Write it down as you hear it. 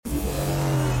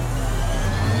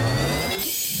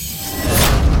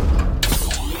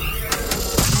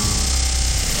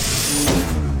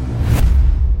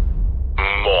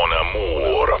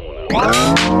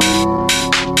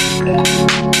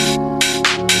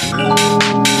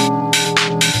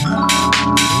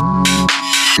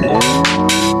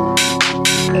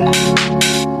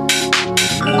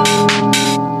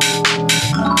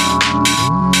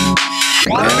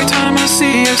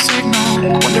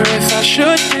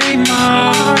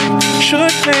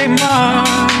play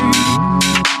mine.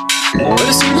 But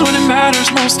it seems when it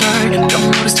matters most I don't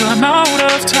notice till I'm out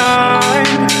of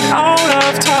time. Out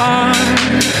of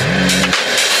time.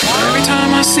 Every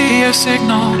time I see a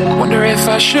signal, wonder if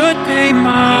I should pay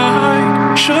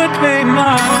mine. Should pay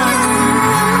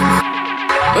mine.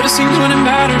 But it seems when it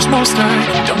matters most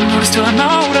I don't notice till I'm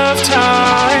out of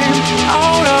time.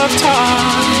 Out of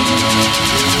time.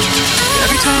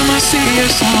 Every time I see a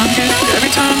song,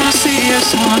 every time I see a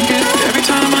song, every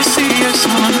time I see a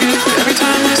song, every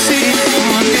time I see a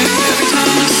song, every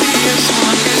time I see a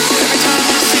song, every time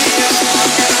I see a song,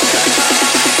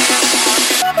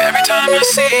 every time I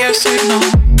see a signal.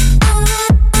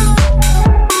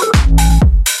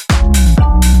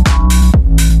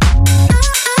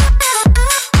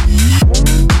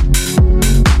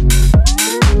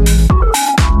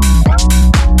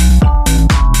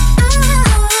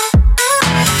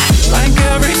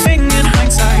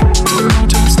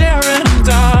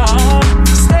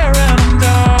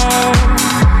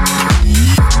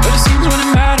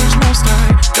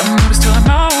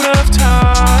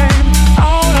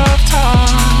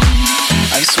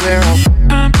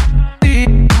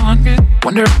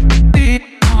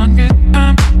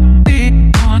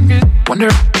 Wonder,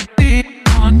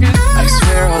 I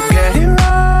swear I'll get it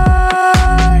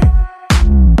right.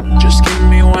 Just give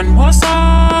me one more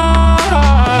sign.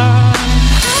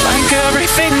 Like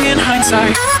everything in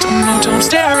hindsight, don't know till I'm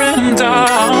staring them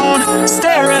down,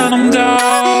 staring them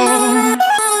down.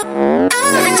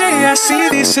 Every day I see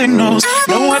these signals,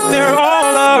 know what they're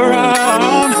all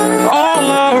around, all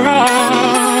around.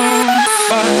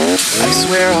 But I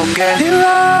swear I'll get it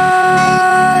right.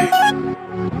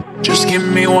 Just give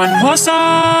me one more sign.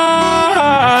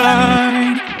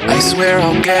 I swear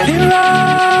I'll get it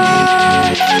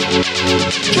right.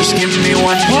 Just give me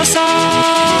one more sign.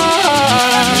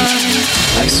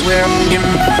 I swear, give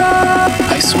me,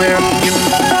 I swear, give me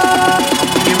one more,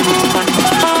 give me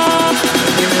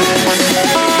one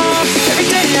more. Every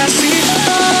day I see,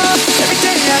 every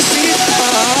day I see,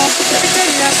 every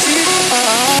day I see,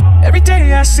 every day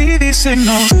I see these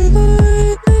signals.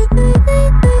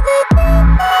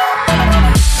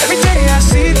 Every day I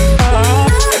see,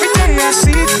 every day I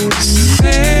see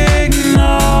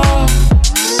signals.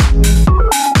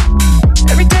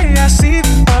 Every day I see,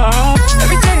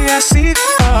 every day I see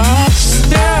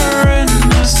staring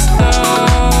the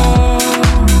stars.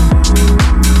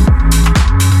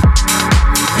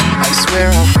 I swear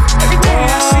every day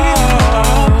I see,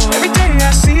 every day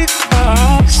I see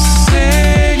signals.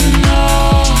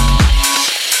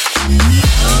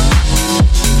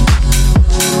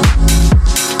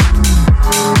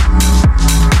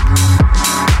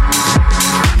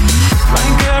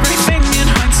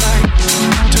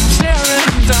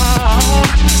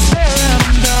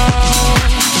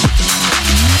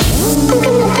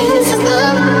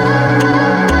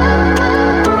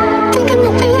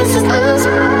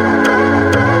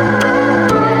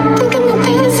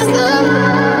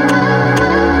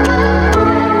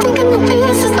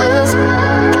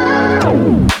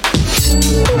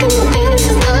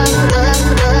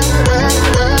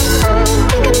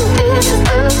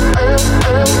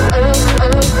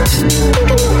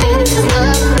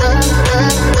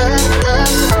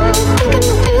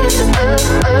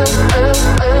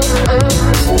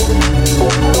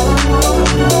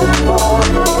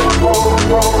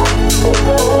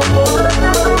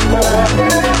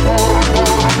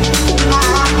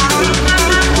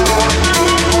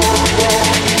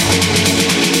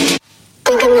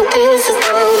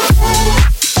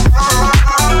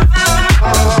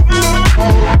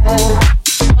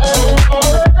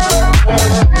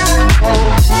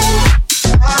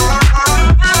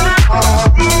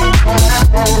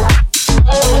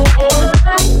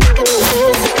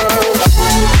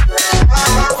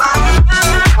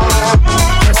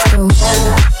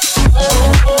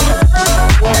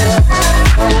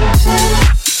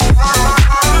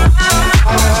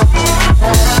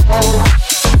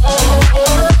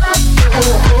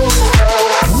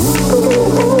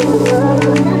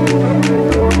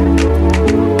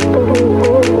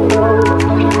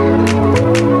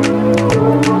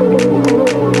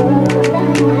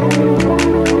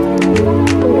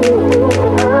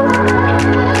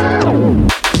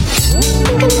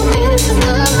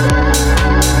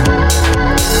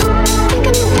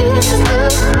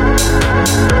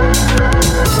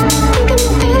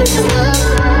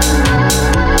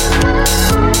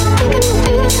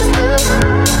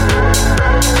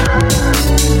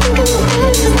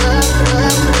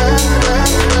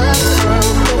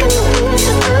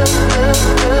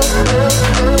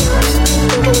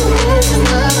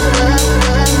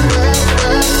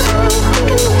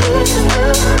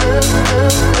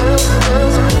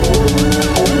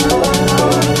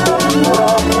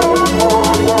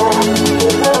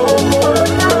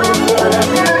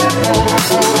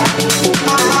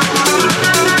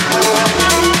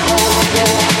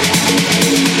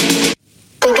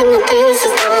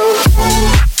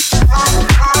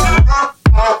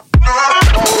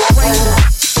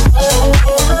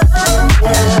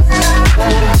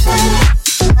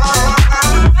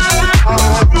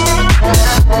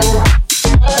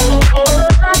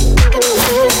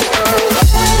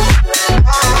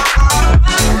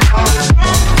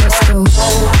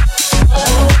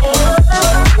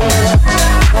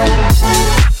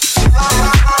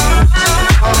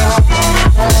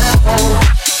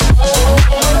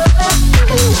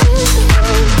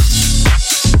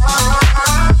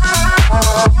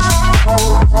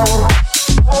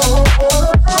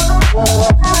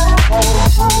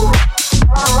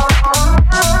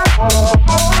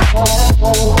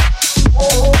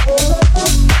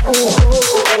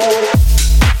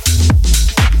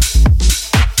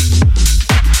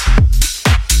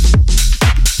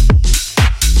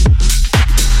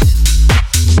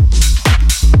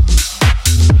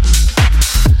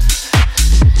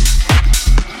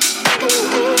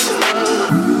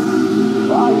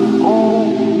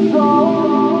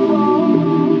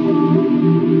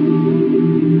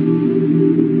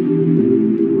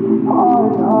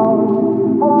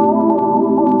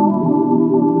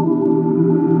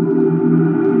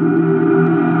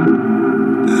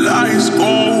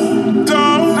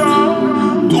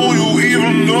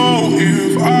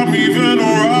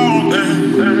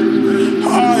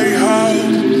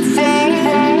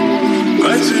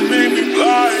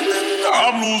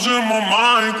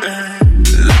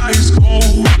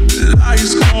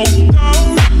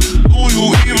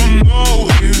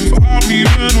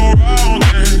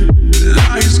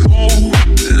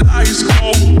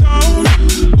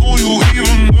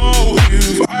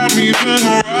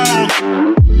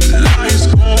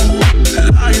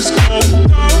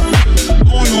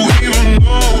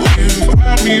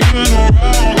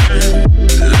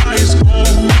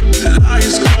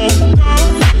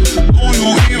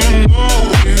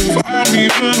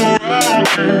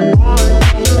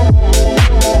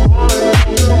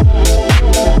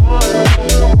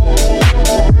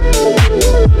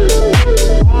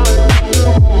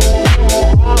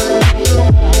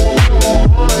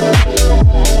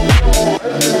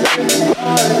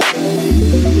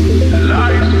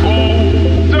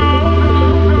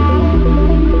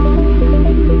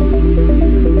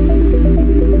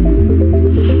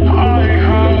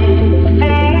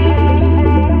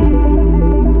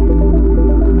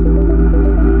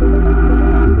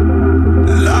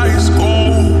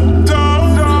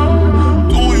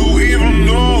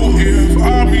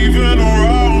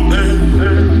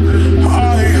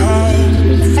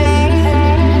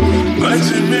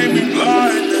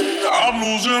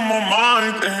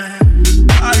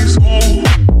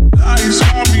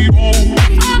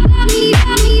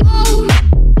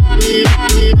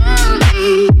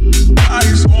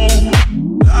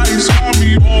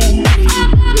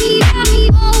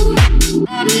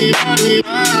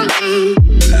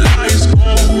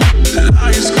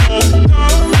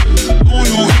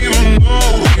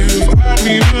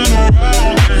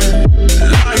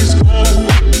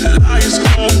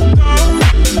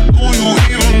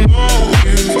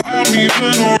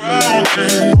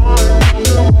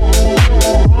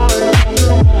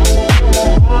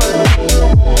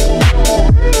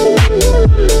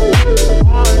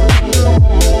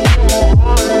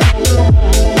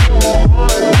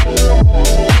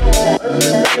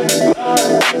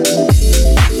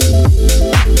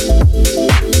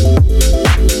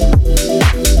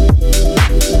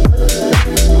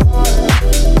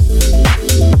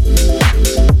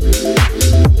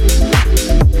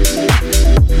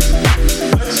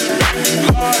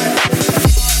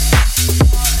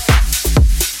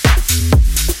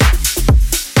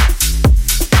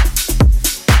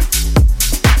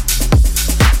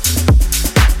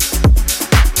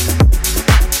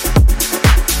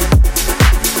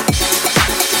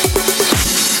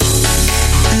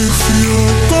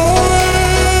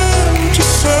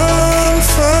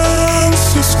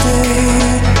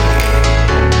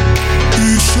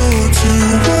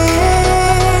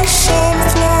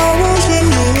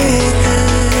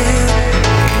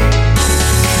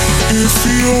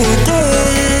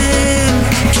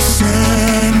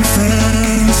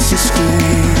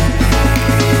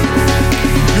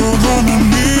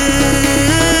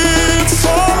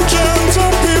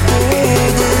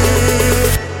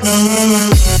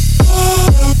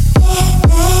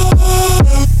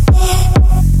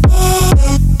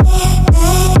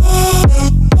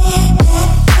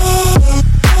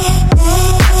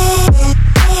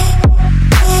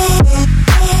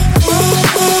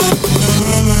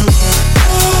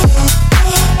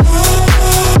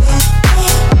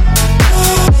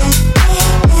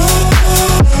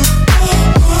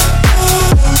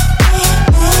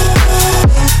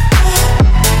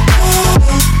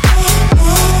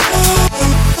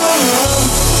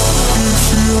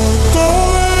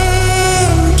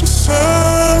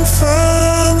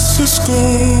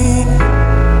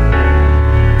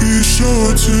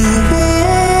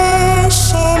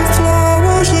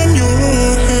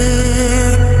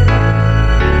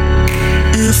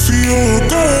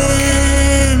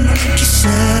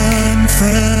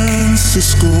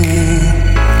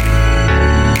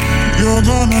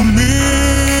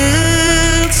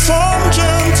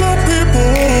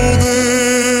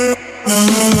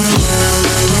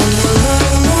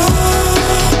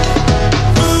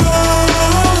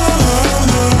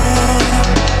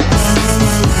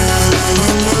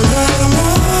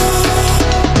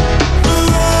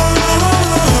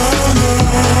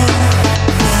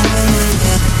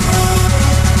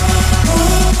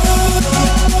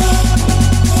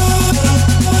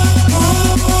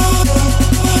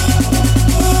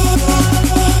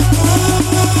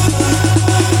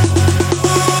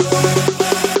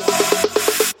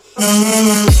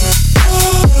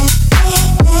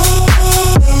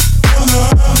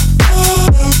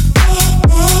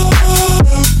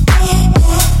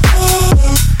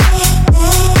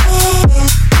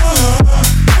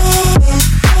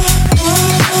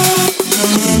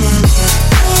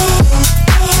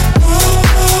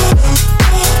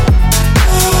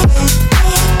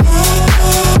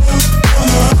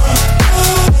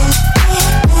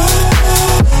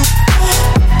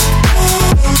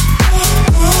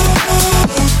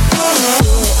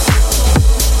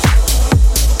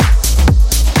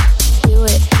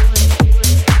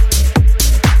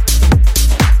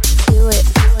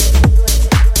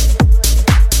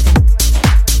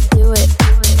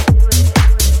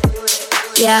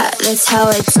 That's how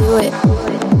I do it.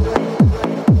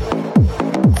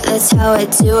 That's how I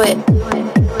do it.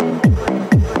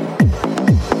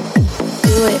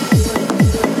 Do it.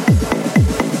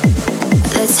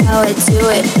 That's how I do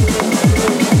it.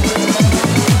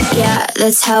 Yeah,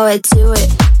 that's how I do it.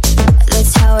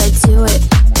 That's how I do it.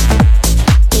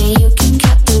 Yeah, you can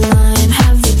cut the line,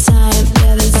 have the time.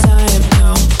 Yeah, the time,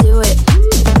 no. Do it.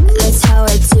 That's how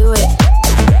I do it.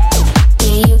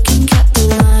 Yeah, you can cut the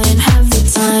line, have the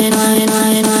time.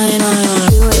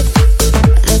 Do it.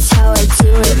 That's how I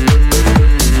do it.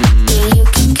 Yeah, you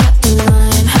can cut the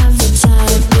line, have the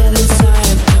time. Yeah, the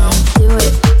time, no. Do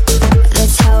it.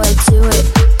 That's how I do it.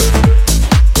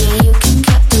 Yeah, you can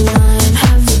cut the line,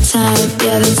 have the time.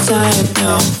 Yeah, the time,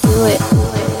 no. Do it.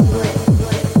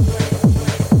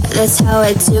 That's how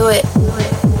I do it.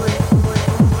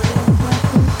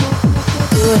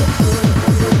 Do it.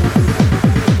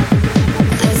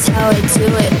 That's how I do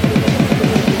it.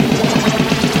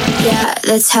 Yeah, Yeah,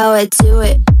 that's how I do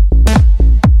it.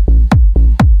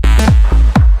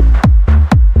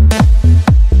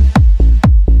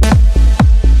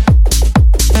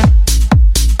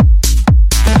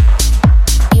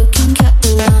 You can cut the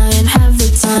line, have the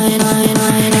time,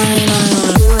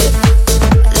 do it.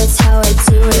 That's how I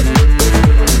do it.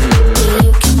 Yeah,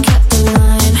 you can cut the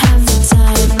line, have the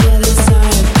time, yeah, that's how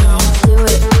I do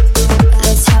it.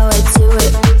 That's how I do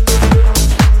it.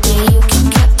 Yeah, you can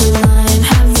cut the line,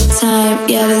 have the time,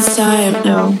 yeah, that's how I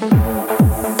know.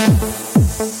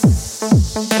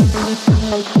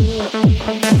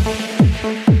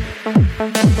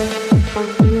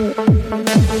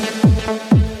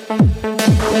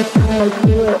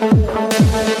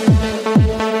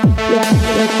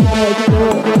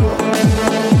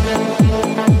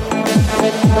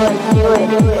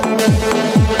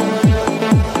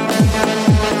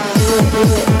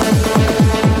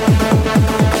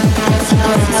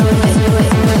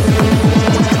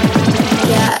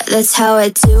 That's how I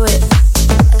do it.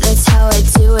 That's how I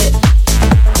do it.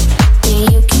 Yeah,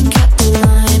 you can cut the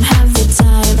line, have the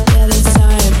time. Yeah, that's how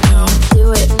I know. Do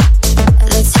it.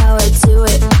 That's how I do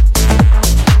it.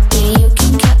 Yeah, you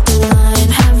can cut the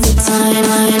line, have the time.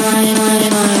 Do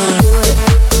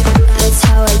it. That's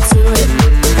how I do it.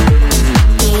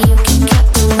 Yeah, you can cut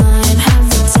the line, have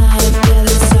the time. Yeah,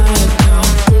 that's how I know.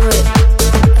 Do it.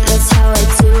 That's how I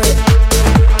do it.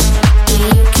 Yeah,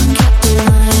 you can cut the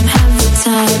line, have the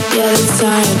time. Yeah, that's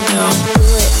how I know.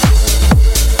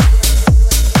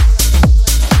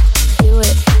 Do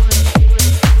it.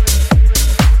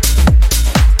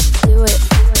 Do it.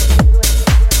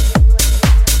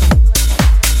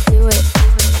 Do it.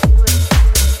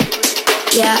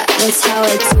 Yeah, that's how I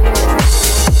do it.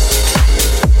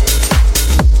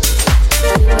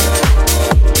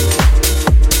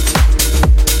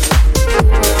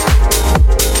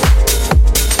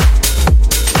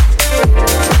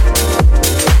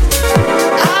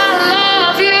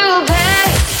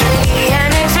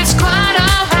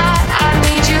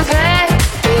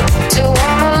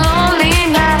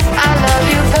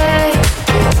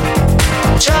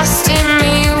 Trust in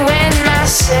me when I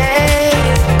say,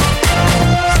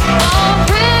 oh,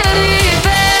 pretty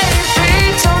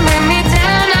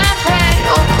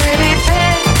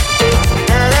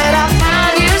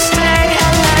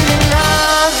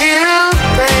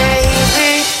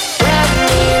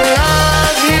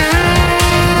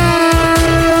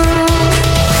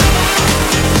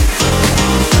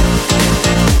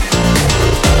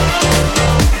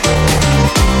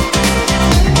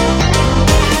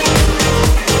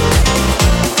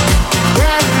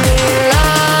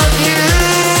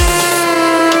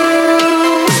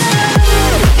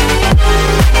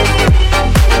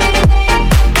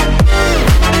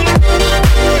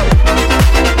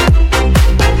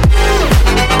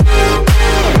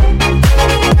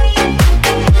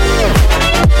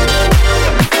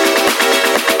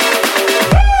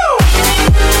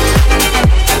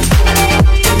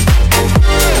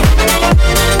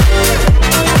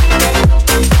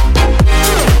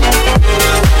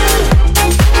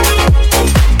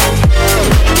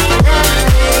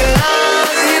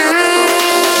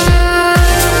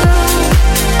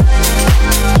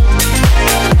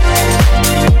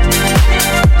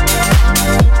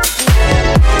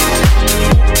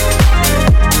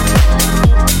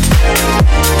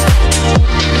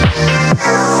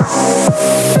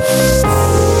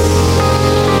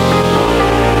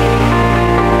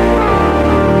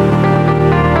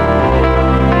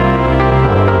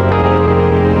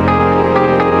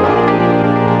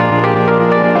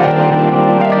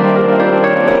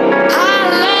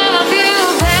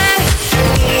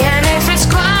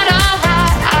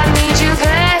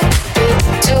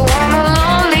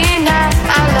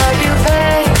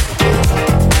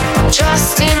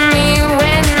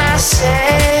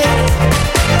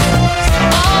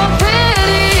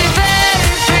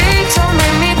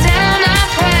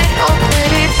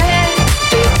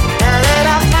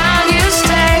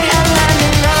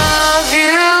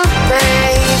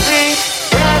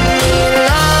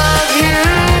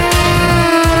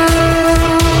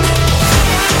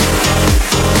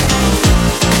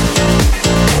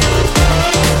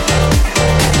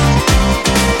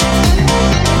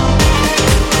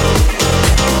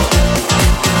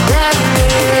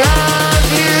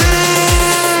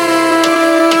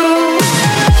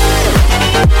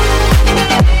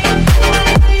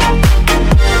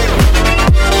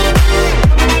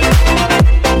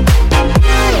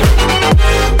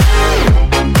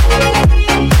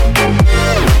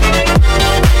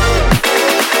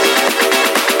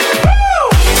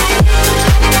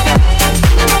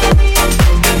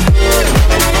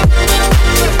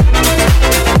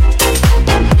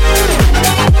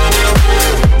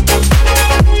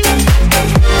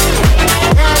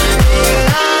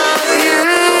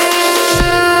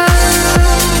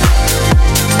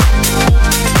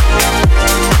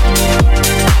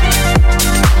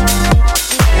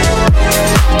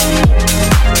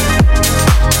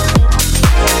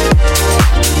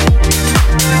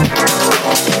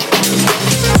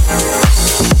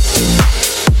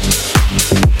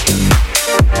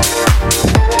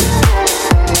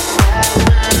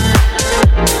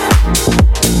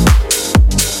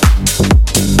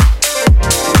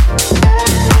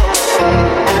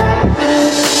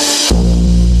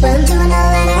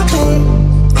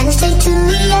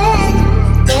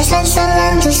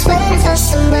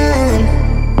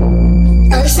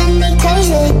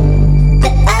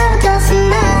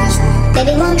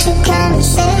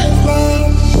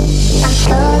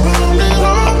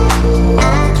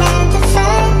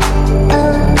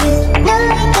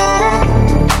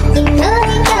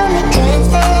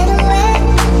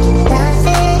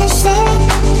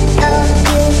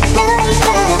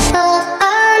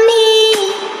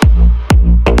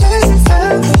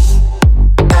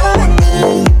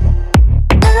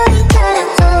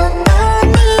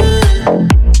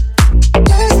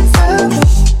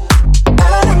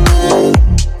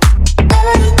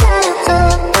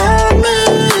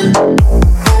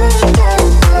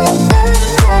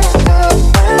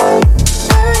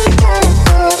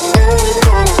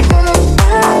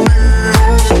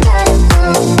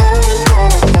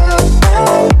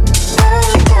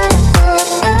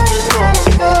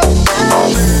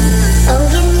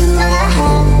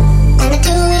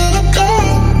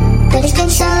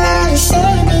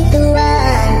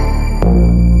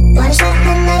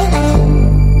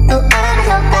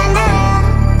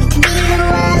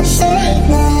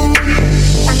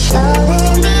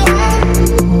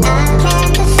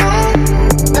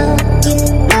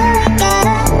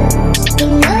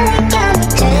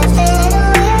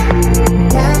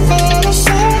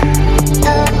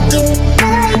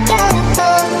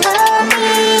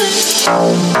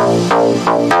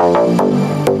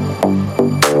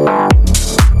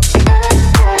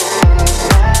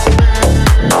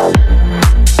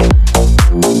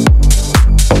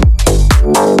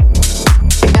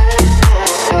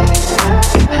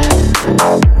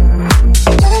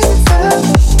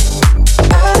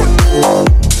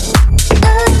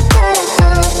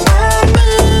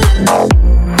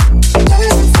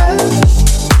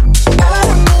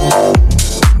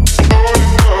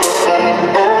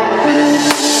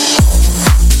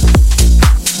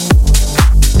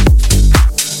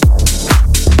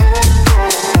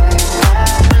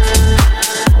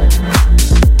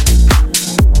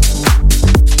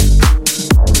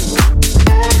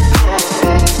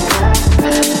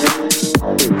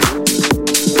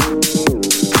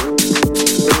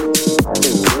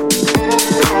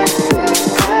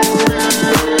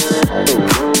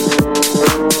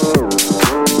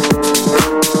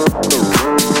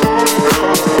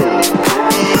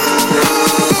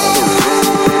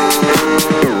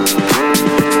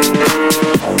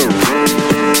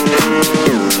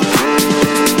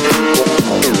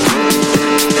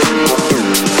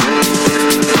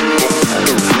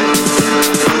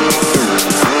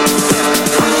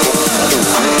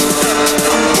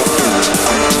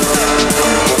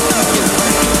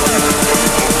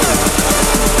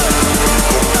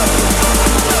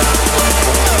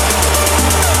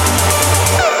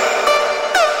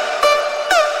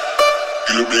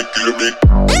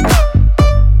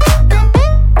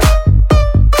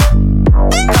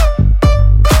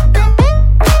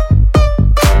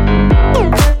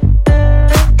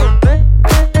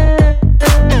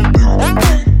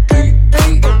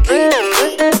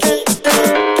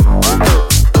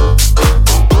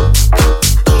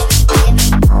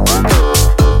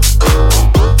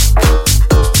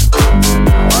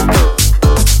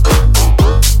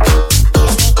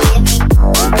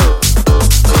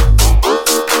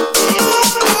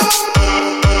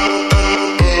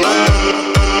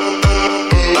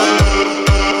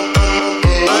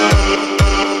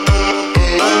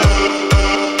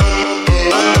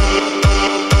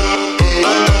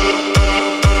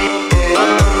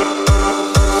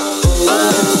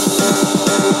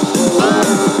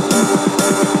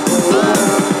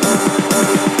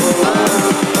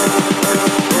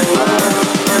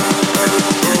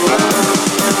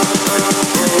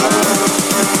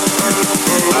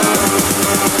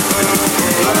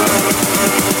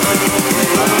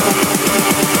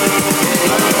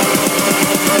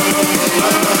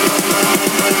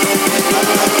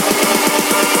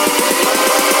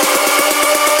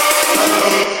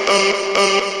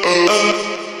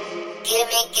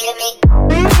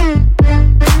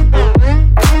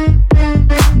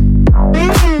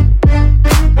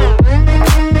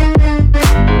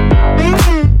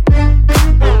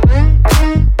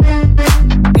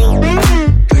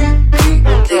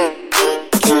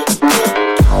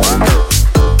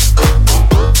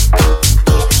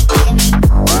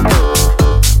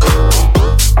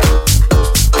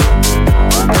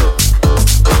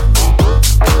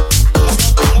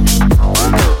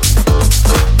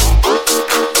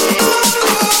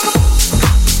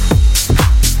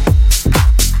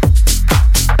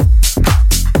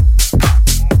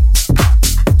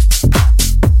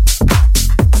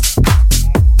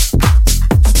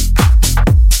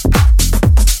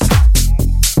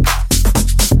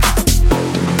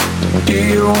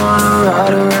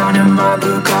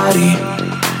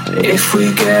If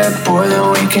we get bored,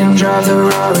 then we can drive the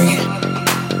Rari.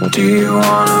 Do you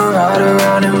wanna ride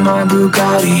around in my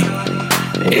Bugatti?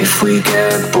 If we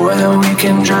get bored, then we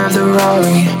can drive the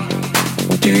Rari.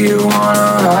 Do you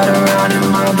wanna ride around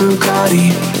in my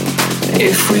Bugatti?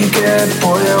 If we get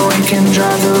bored, then we can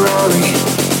drive the Rari.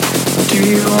 Do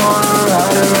you wanna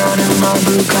ride around in my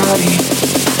Bugatti?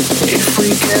 If we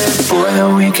get bored,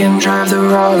 then we can drive the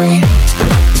Rari.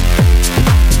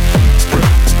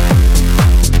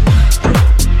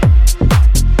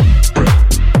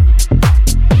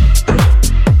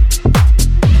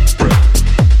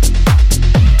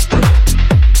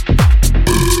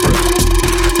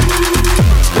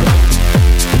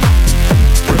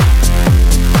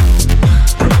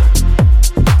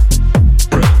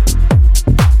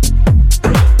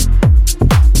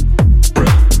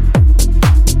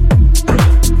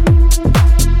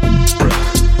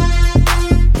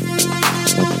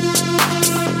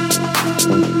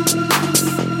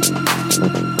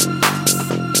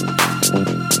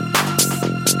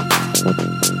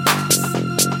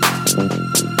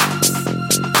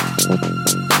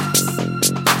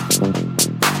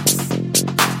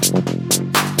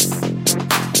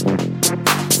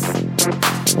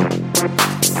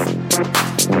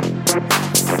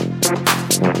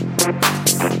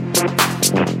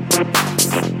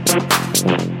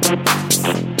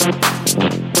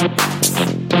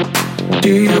 Do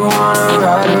you wanna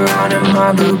ride around in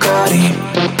my Bugatti?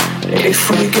 If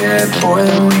we get bored,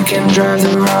 then we can drive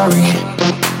the Rari.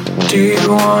 Do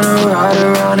you wanna ride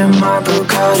around in my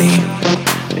Bugatti?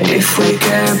 If we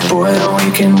get bored, then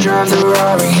we can drive the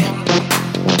Rari.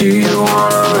 Do you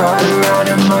wanna ride around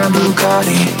in my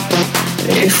Bugatti?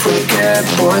 If we get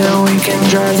bored, then we can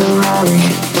drive the Rari.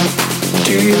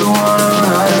 Do you wanna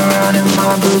ride around in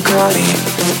my Bugatti?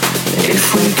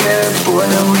 If we get bored,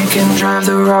 then we can drive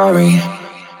the Rari.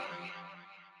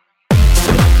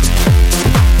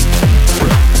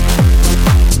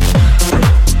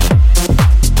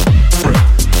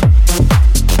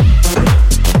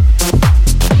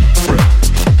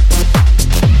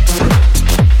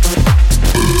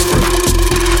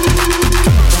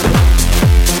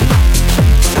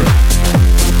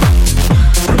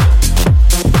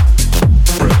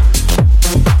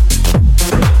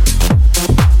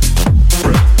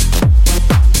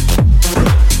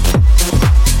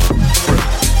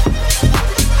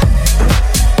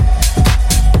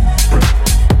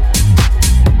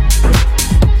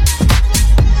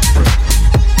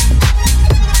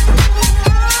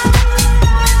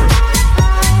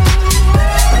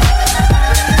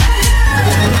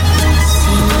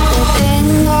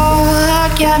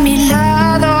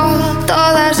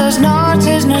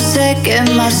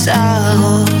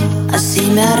 Así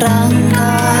me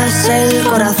arrancas el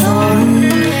corazón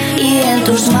y en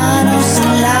tus manos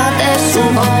late su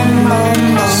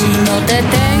bombón. Si no te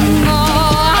tengo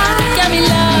aquí a mi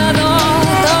lado,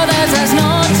 todas las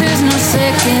noches no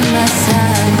sé qué más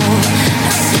hago.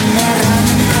 Así me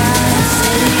arrancas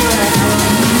el corazón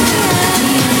y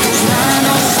en tus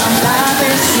manos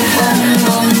late su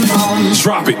bombón.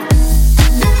 Drop it.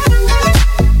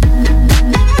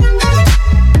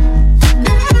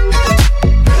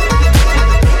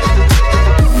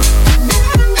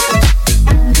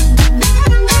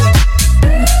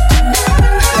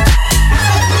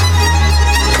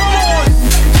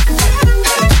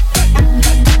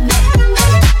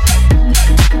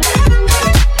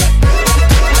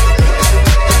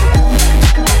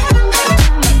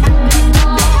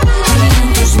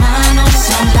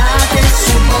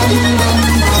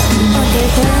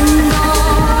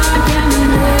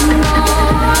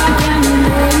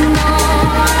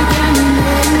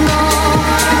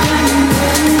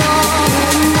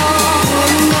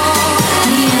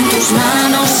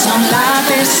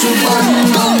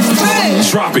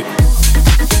 Drop it.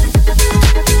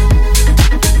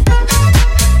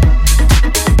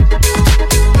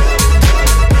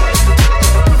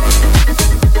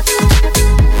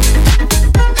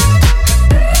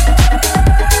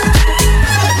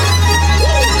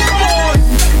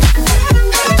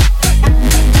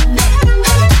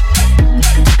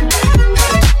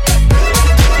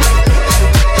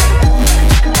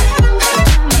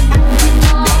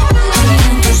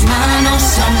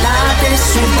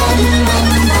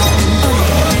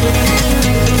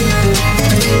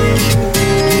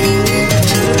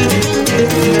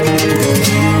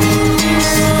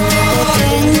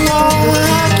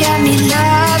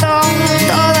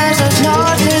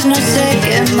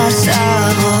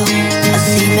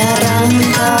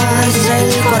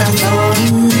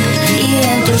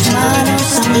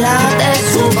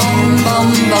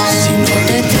 Si no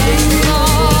te tengo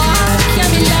aquí a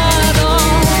mi lado,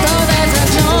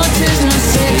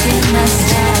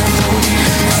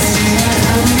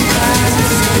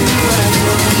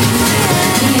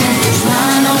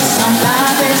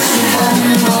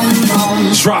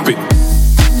 Drop it.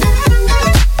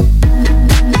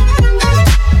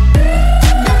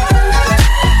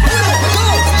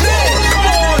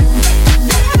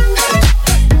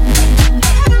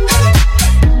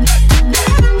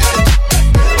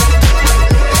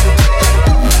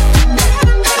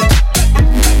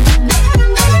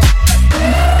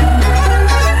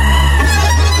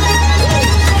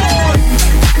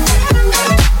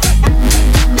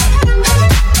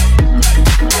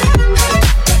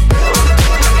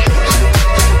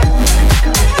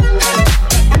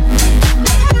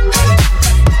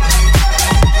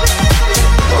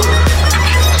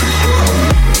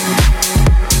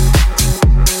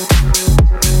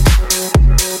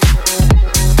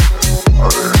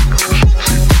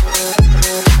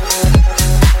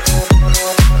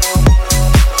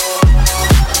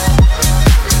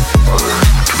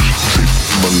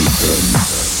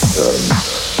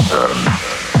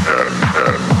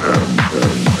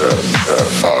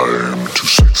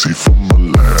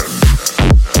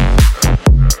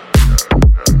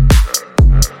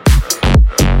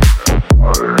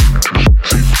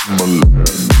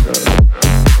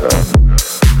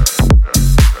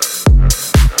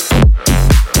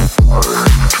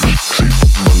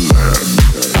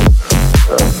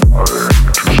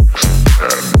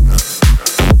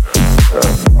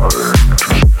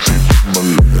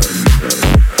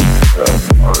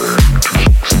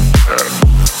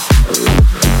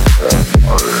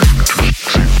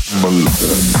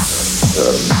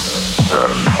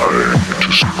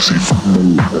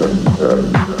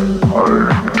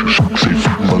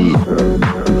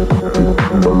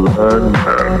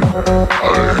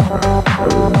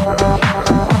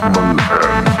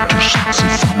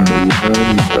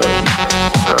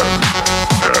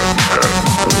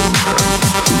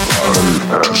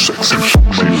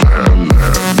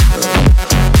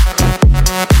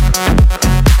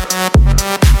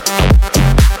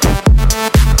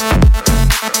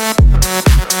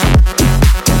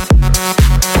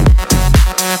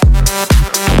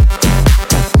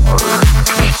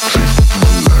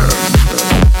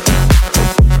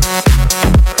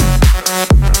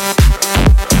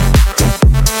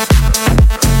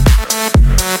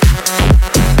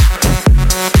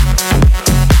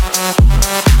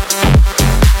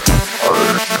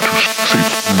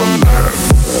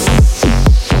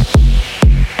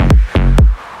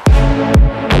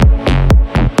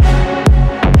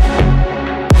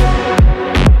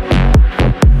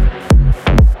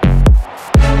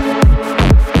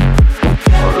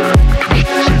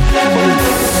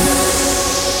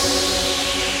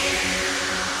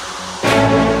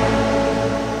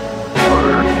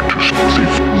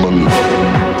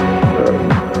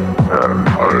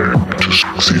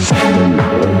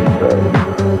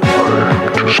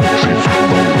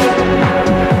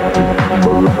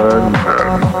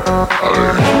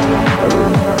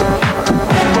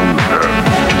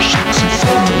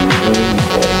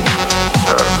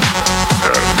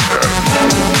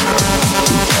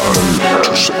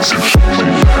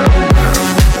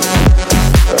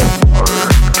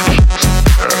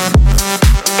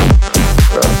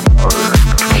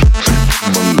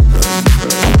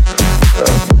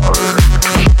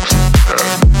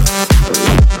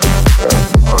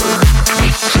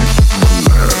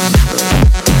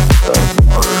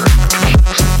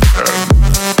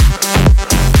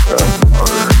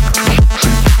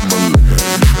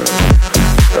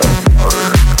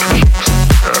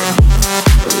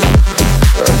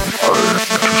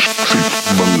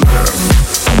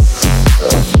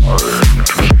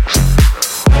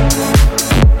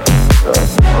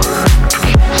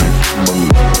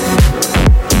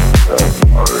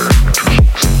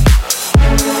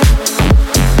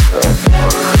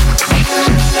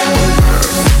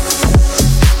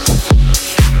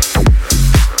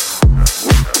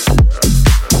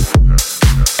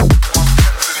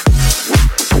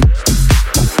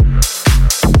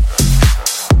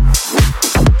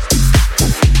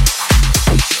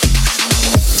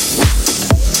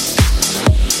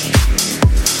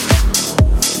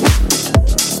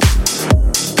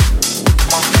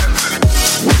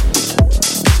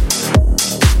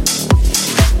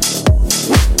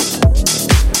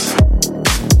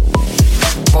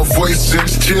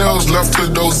 chills left to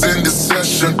those in the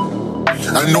session.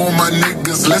 I know my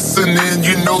niggas listening,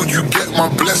 you know you get my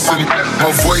blessing.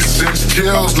 My voice sends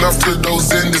chills left to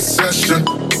those in the session.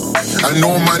 I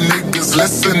know my niggas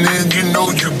listening, you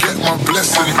know you get my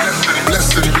blessing.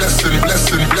 Blessing, blessing,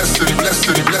 blessing, blessing,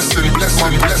 blessing, blessing,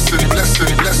 blessing, blessing,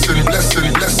 blessing, blessing,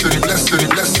 blessing, blessing, blessing,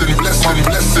 blessing, blessing,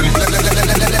 blessing.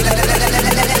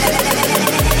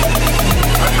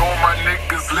 I know my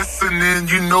niggas listening,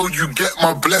 you know you get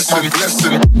my blessing,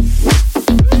 blessing.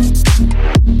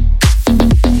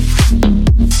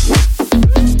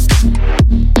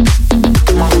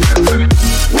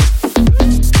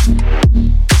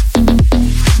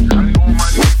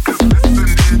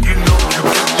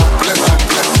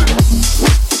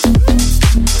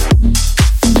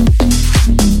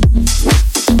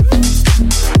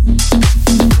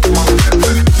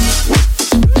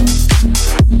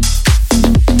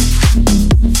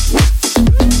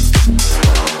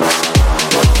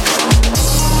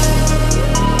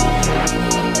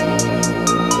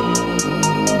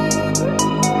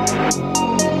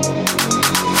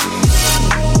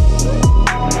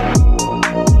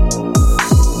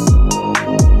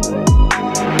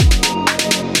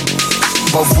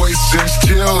 My voice sends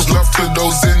chills, love to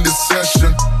those in the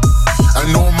session.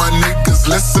 I know my niggas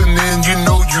listening, you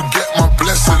know you get my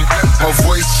blessing. My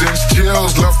voice sends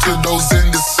chills, love to those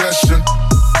in the session.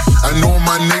 I know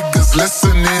my niggas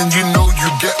listening, you know you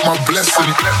get my blessing.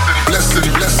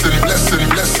 Blessing, blessing, blessing,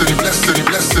 blessing, blessing,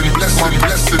 blessing, blessing,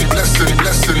 blessing, blessing,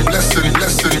 blessing, blessing,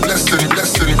 blessing, blessing,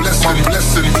 blessing, blessing,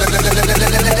 blessing.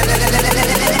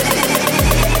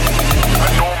 I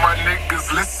know my niggas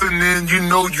listening, you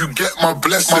know you get my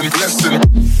blessing, blessing.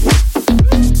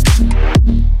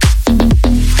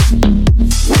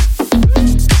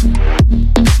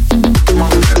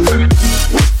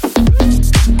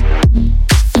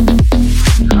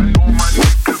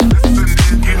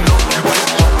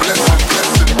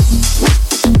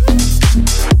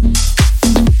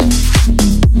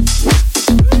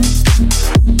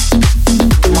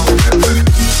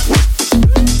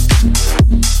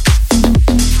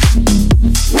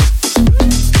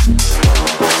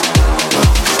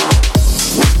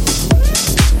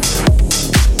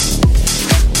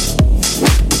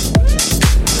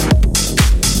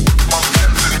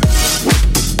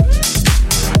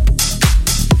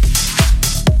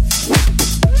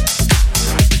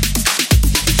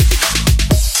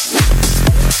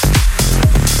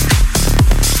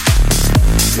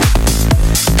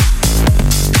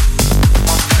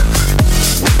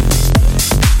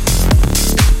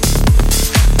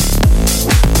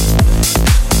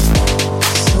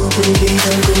 Baby,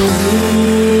 don't go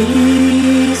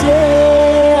easy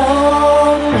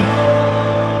on me.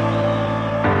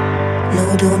 No,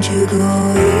 don't you go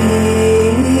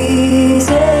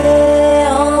easy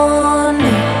on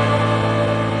me.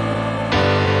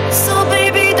 So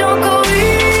baby, don't go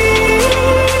easy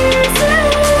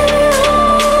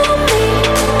on me.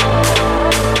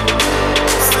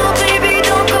 So baby,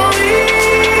 don't go easy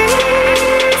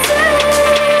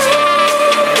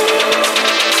on me.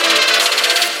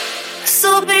 So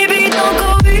baby, don't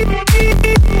go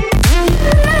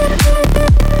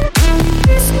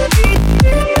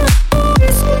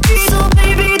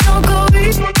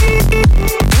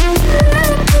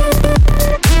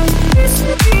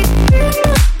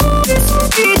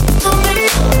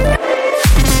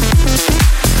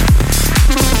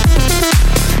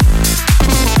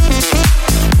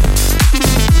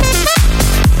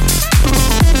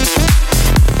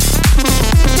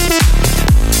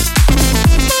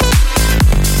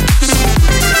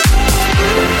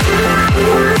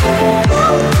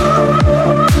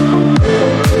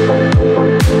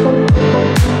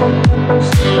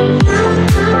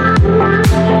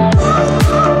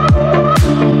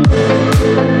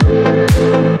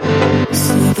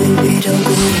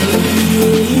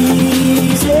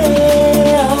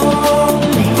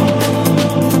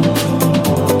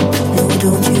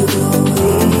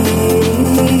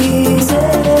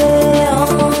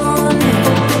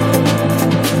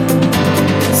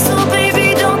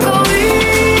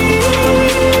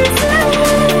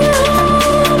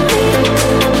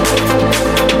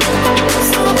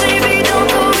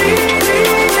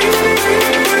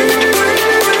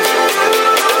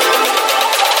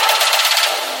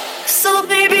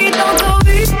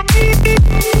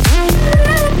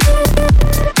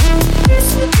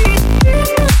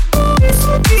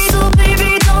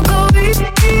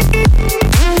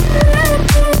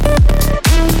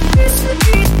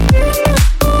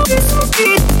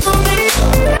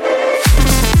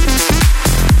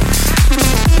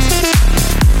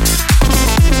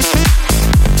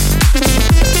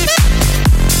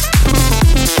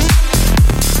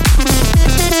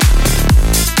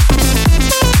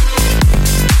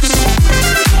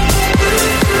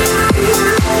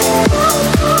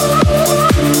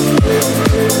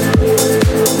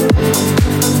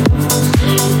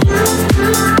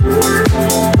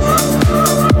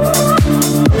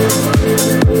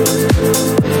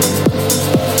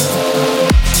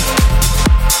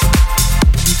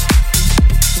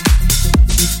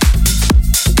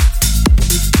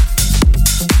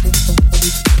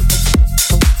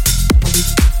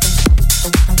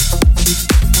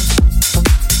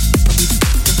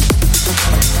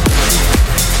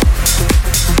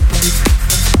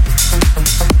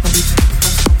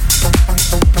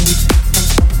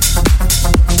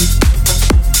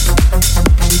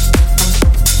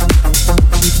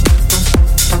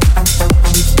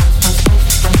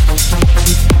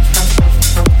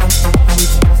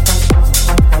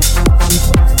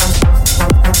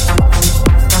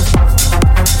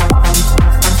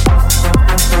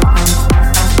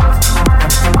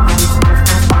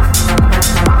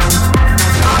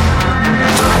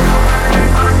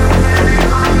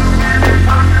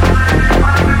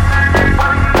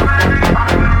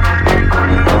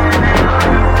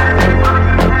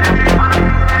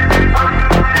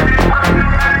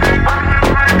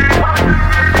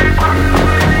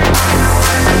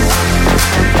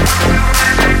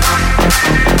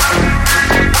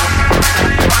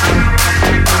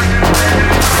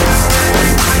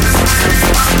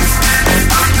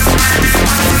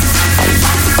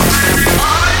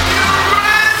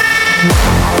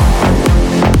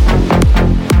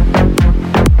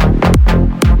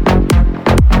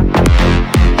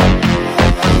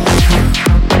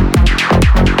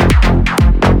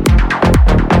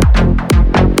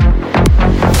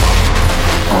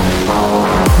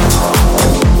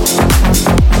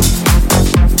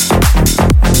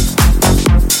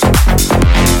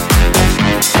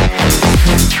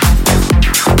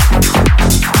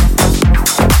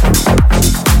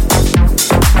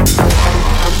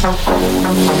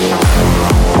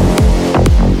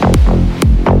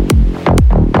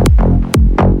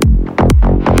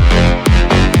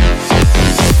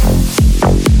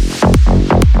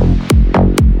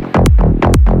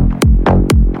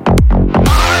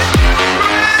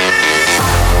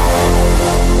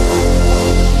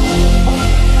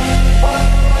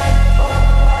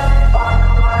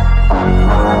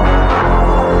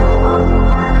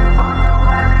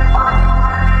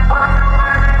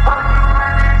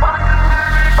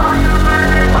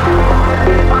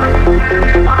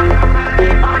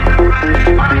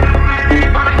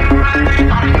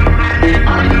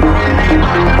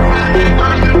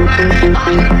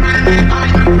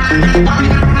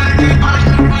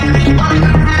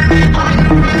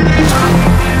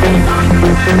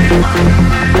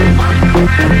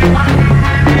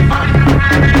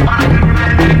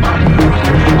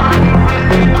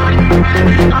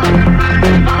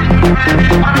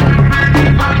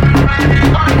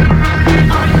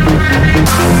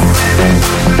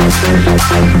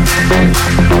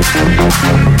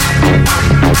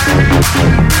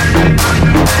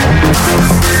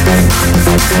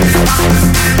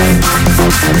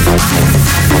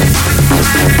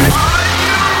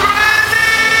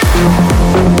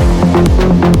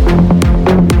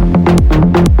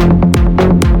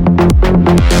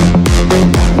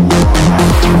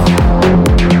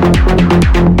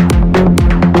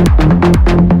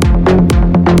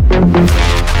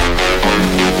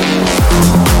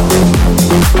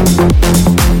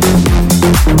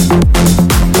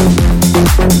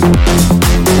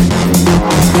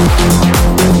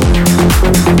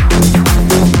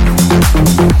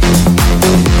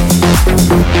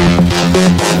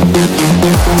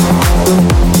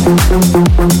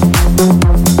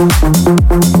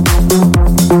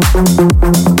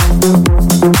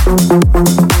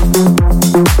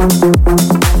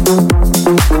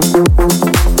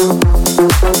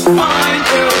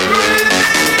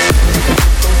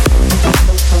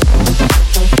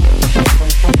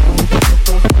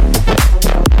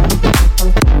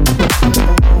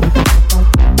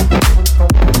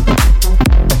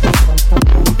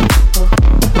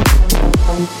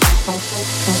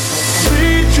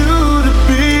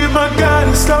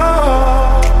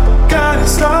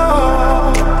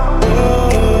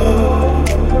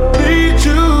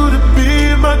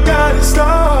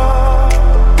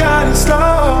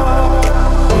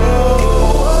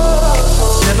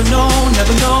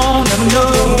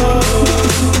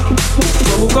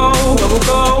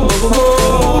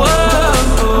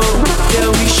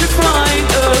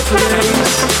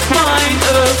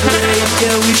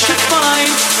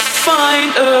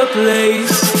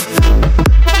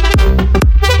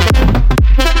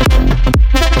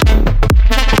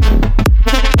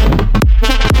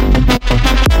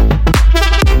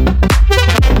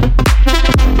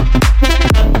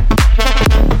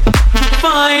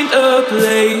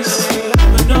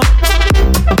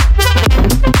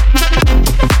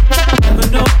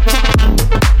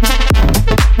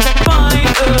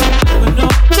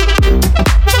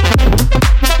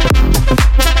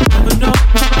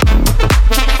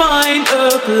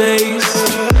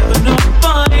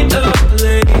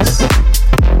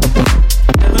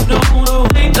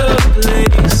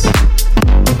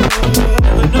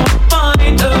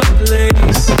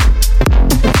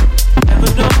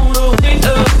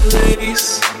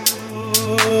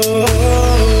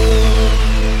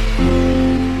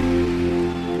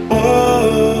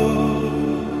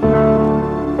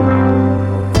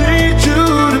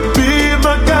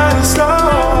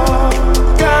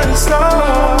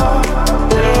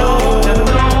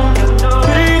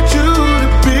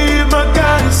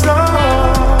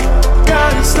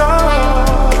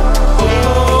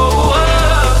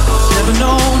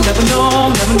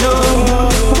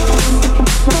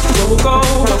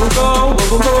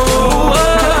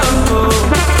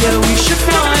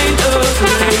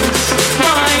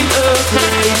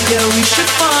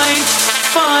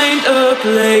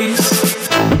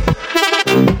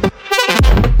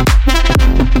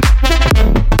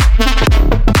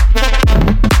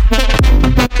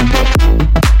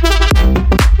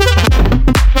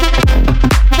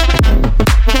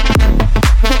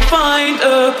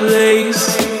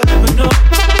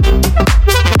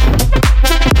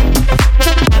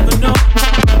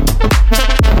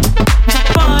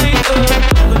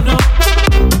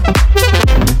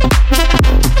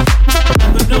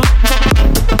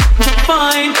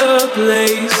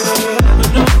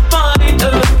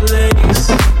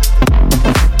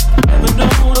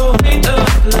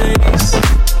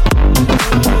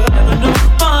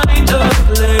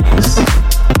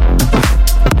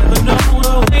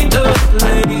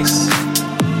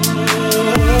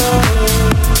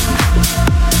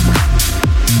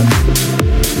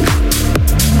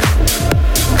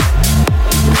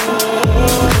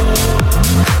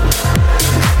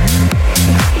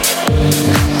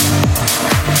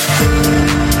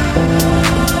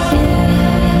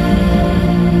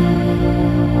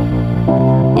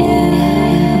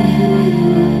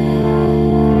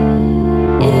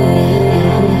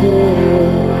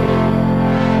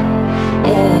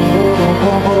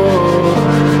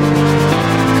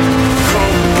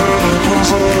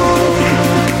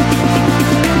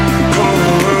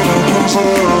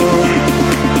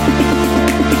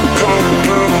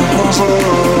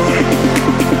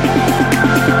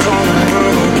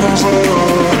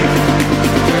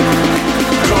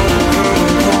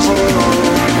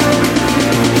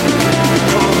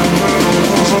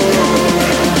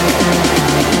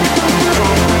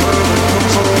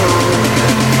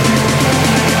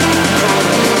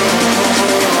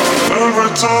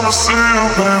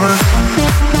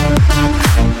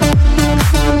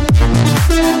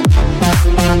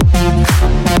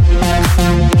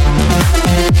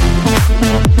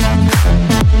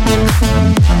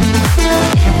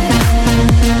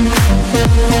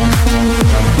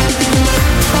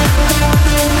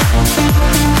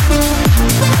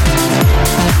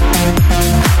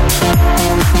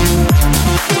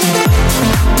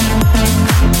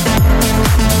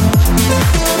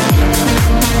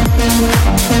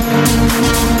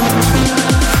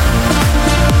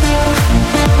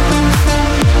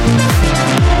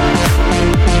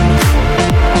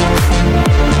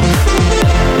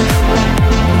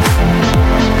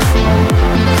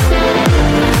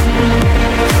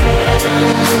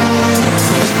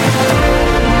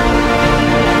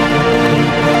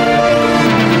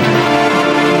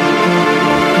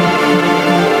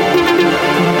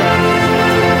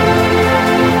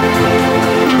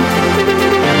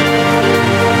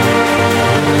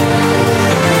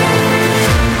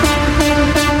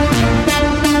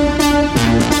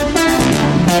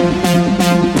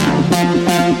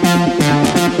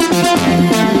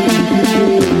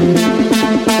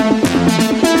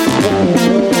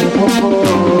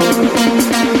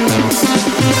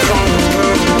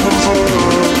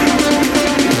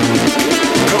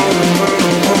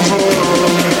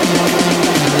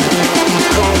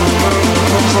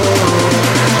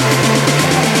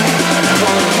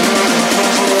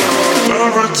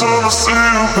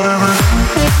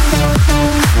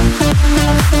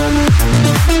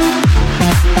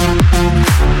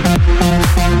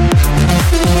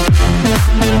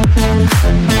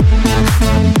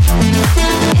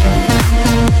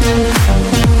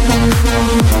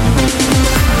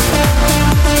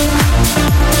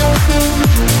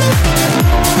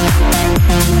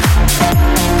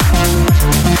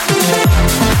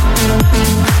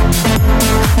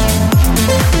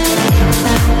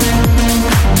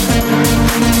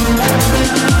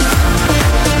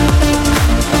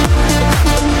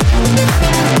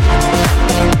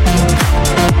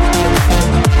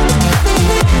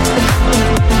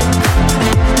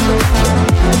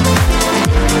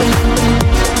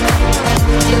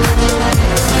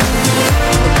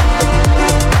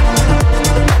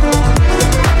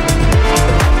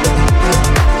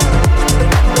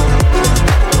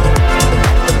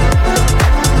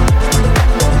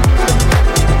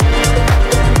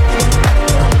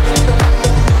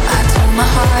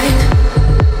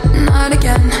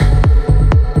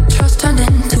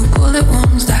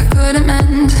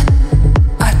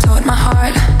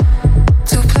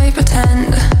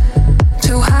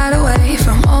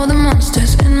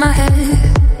You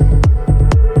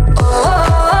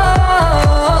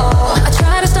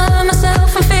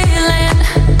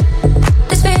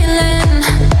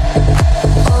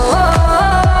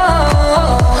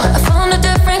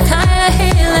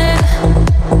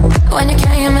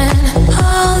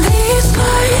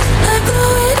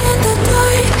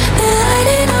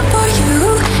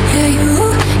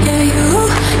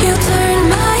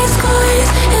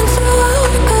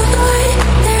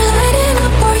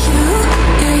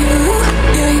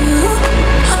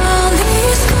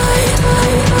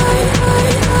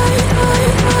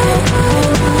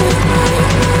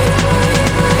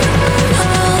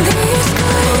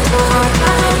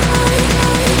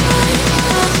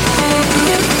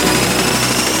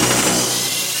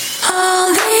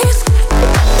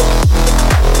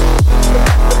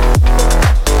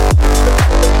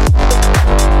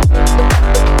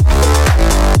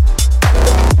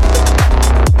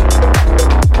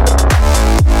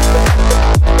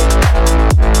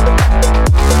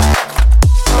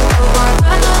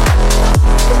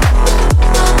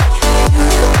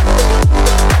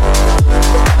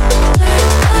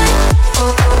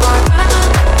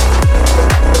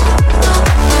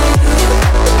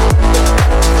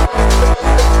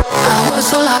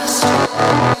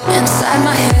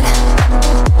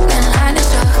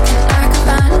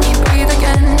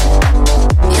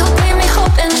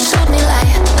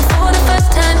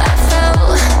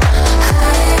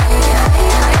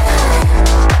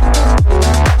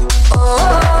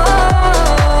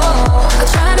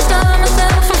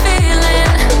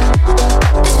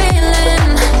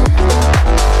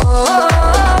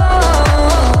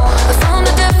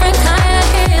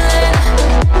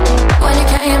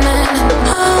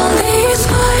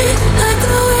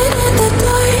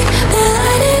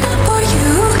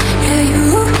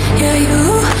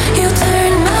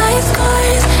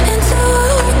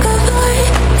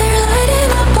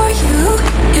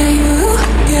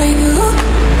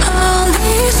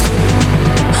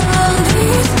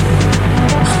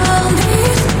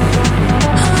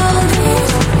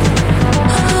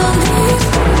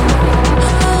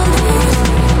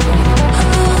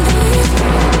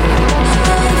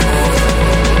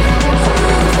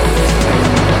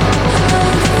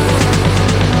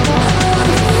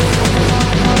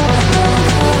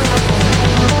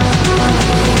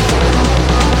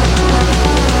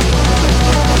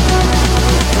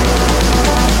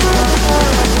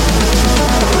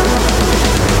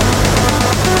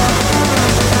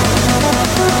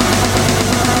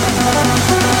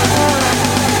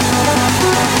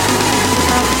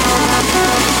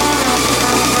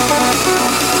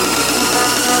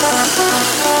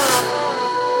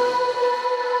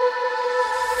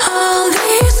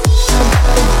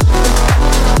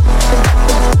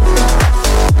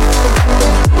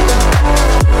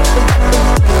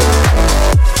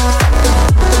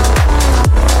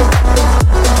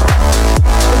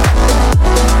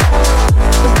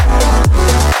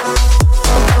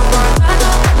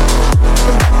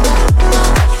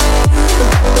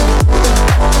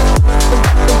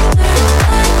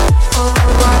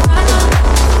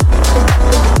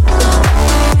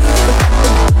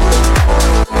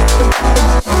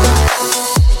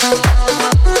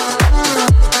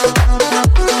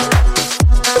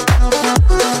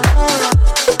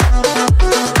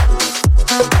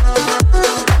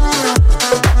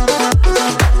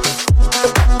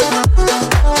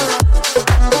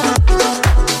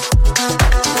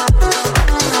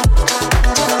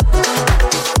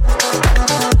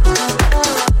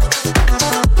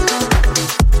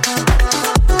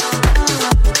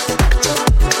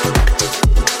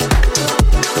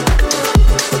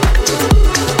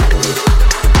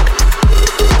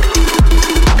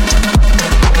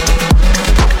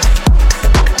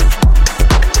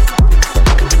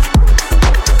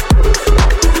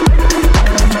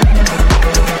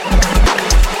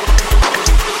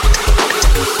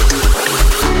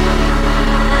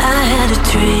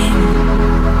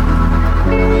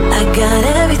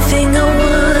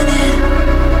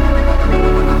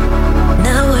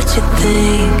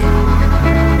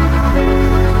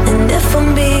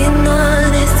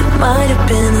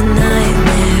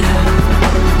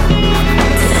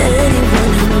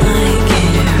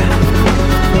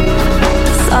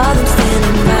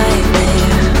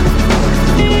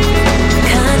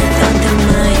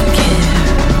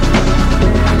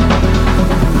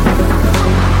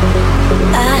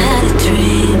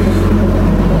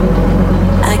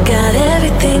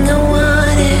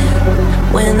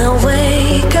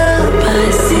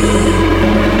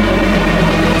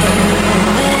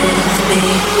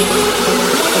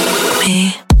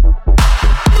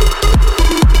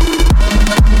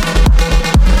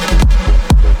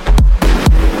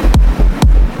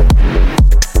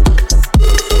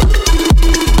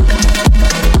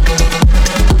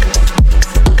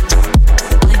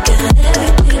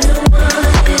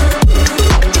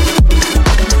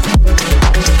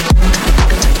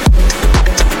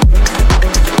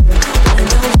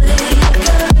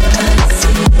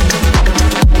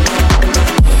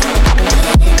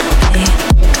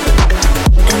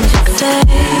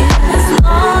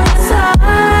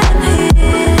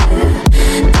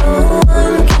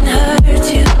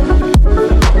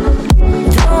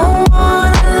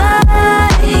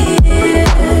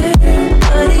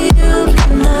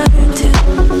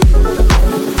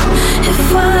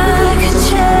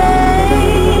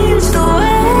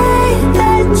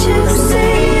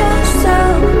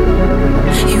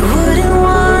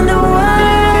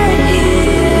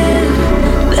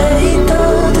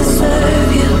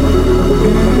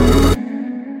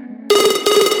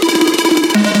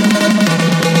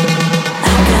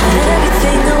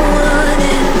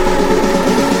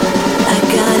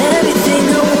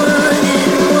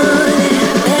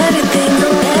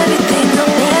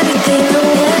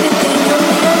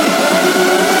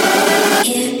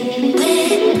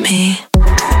me.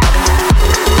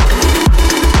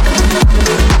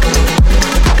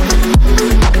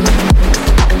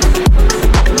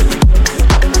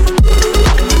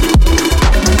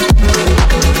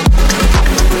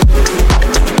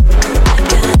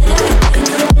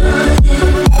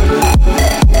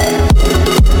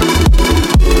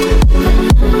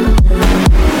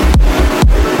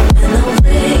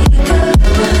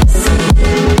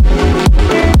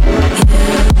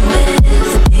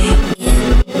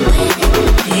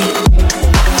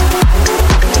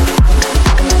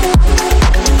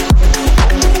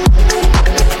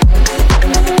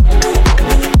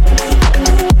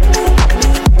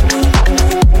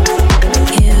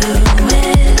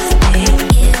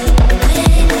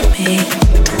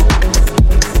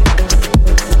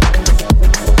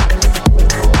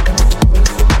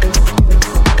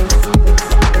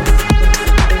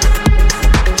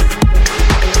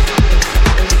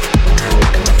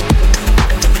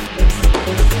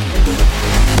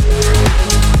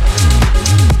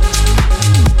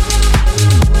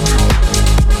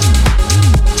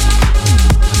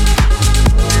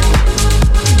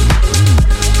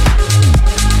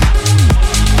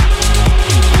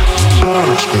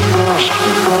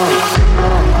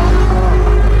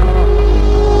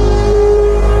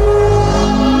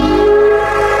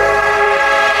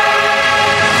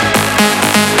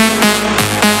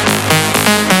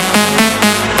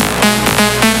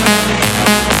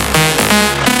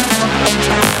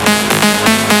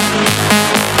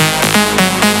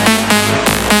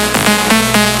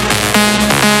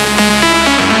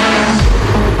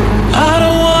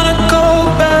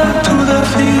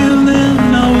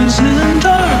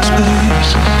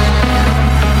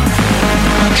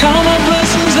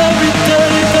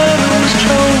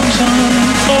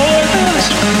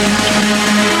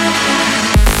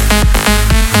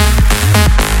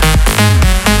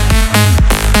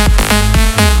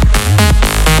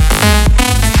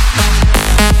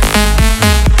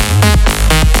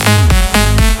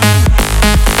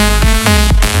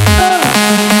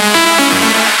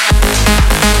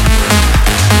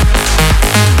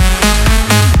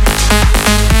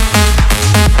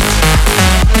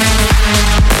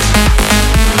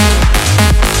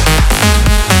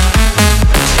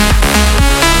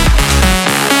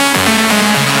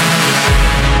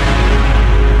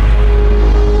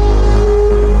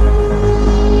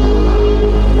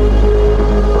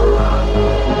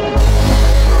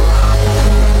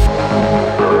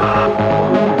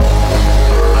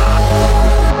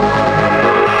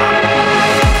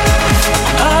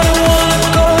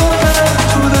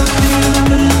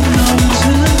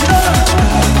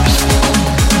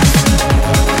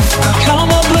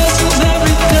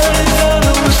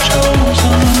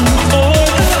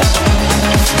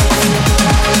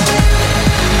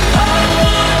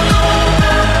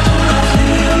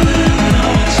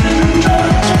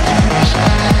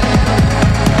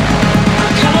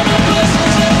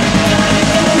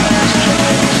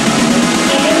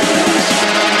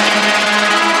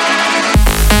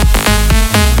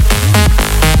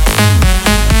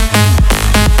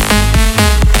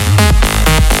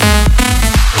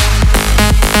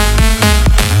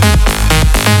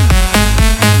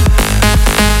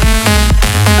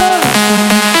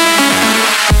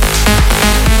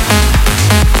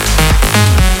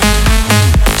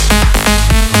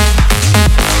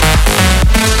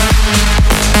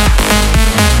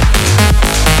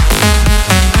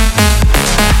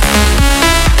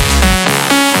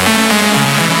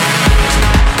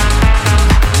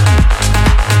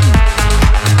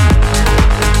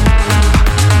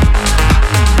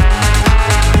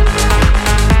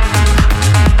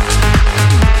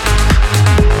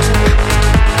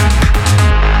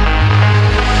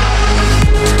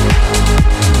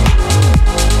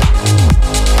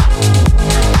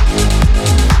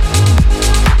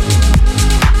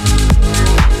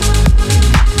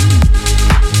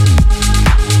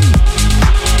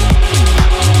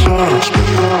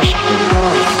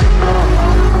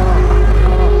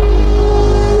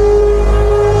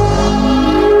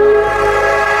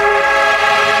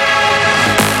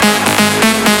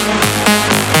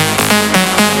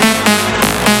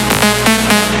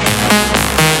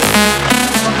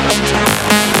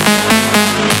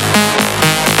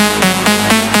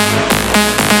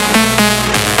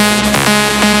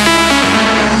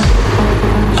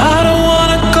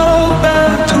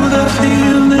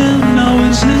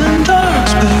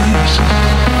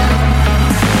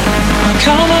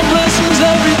 Come on.